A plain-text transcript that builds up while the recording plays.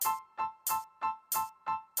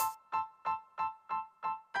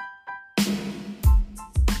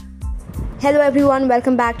Hello everyone,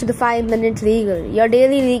 welcome back to the 5 Minute Legal, your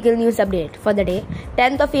daily legal news update for the day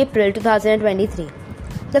 10th of April 2023.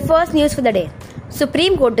 The first news for the day.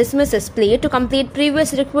 Supreme Court dismisses plea to complete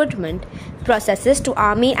previous recruitment processes to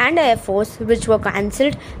Army and Air Force which were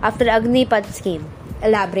cancelled after Agnipath scheme.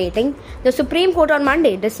 Elaborating, the Supreme Court on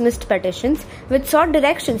Monday dismissed petitions which sought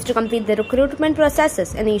directions to complete the recruitment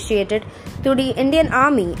processes initiated through the Indian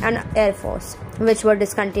Army and Air Force, which were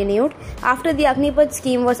discontinued after the Agnipath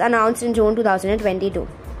scheme was announced in June 2022.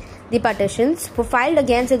 The petitions were filed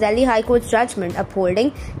against the Delhi High Court's judgment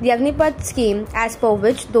upholding the Agnipath scheme, as per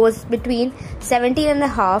which those between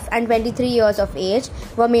 17.5 and 23 years of age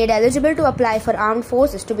were made eligible to apply for armed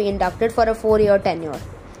forces to be inducted for a 4-year tenure.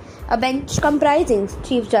 A bench comprising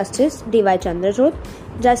Chief Justice D.Y. Chandrachud,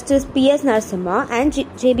 Justice P.S. Narasimha and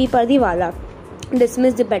J.B. Pardiwala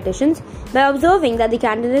dismissed the petitions by observing that the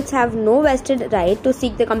candidates have no vested right to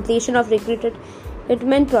seek the completion of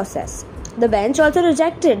recruitment process. The bench also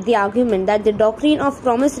rejected the argument that the doctrine of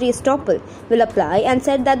promissory estoppel will apply and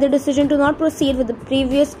said that the decision to not proceed with the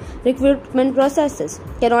previous recruitment processes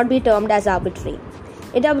cannot be termed as arbitrary.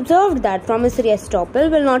 It observed that promissory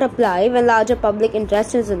estoppel will not apply when larger public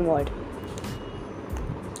interest is involved.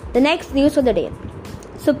 The next news for the day.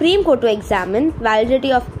 Supreme Court to examine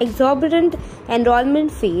validity of exorbitant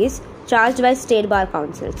enrollment fees charged by state bar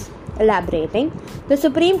councils. Elaborating, the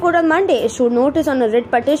Supreme Court on Monday issued notice on a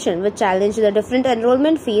writ petition which challenged the different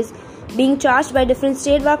enrollment fees being charged by different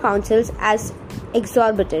state bar councils as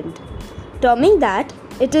exorbitant. Terming that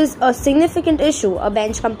it is a significant issue, a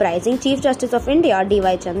bench comprising Chief Justice of India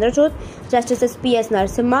D.Y. Chandrachud, Justices P.S.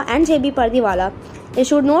 Narasimha and J.B. Pardiwala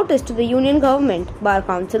issued notice to the Union Government, Bar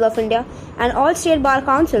Council of India and all state bar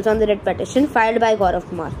councils on the writ petition filed by Gaurav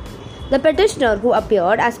Kumar. The petitioner, who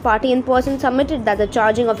appeared as party in person, submitted that the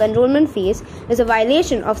charging of enrollment fees is a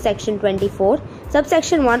violation of Section 24,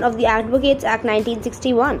 Subsection 1 of the Advocates Act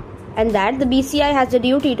 1961, and that the BCI has the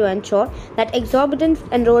duty to ensure that exorbitant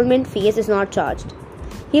enrollment fees is not charged.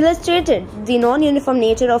 He illustrated the non-uniform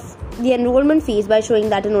nature of the enrollment fees by showing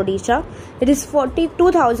that in Odisha it is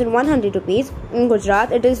 42,100 rupees, in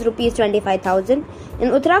Gujarat it is rupees 25,000, in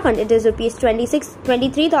Uttarakhand it is rupees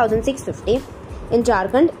 23,650, in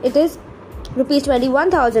Jharkhand it is rupees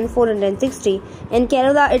 21,460, in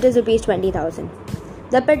Kerala it is rupees 20,000.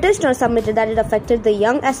 The petitioner submitted that it affected the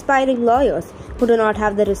young aspiring lawyers who do not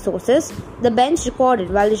have the resources, the bench recorded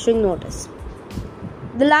while issuing notice.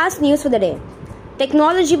 The last news for the day.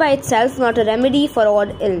 Technology by itself not a remedy for all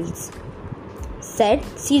ills, said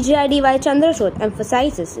CJI D.Y. Chandrachud,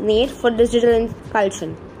 emphasizes need for digital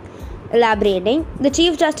inculcation. Elaborating, the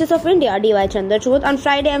Chief Justice of India D.Y. Chandrachud on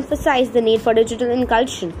Friday emphasized the need for digital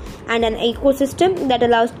inculcation and an ecosystem that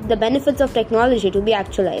allows the benefits of technology to be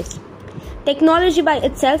actualized. Technology by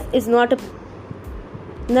itself is not a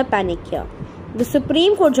panacea. The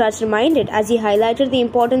Supreme Court judge reminded as he highlighted the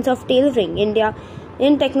importance of tailoring India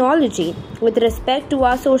in technology with respect to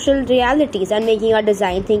our social realities and making our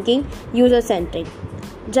design thinking user-centric.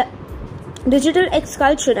 Digital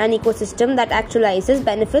exculture and ecosystem that actualizes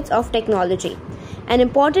benefits of technology. An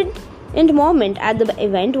important moment at the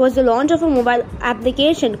event was the launch of a mobile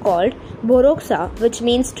application called Bhoroksa, which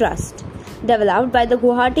means trust, developed by the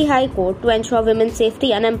Guwahati High Court to ensure women's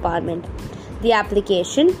safety and empowerment. The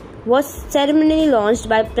application was ceremonially launched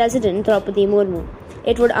by President Draupadi Murmu.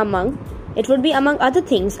 It would be, among other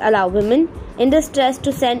things, allow women in distress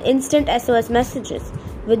to send instant SOS messages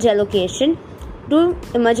with geolocation to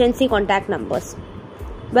emergency contact numbers.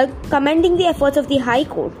 While commending the efforts of the High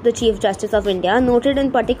Court, the Chief Justice of India noted in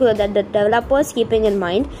particular that the developers, keeping in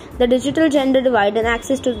mind the digital gender divide and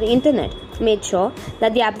access to the internet, made sure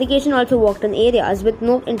that the application also worked in areas with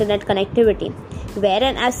no internet connectivity, where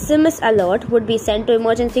an SMS alert would be sent to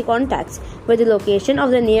emergency contacts with the location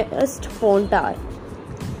of the nearest phone tower.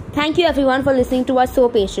 Thank you everyone for listening to us so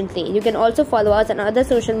patiently. You can also follow us on other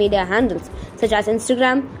social media handles such as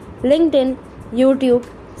Instagram, LinkedIn, YouTube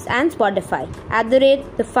and Spotify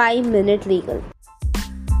 @ the 5 Minute Legal.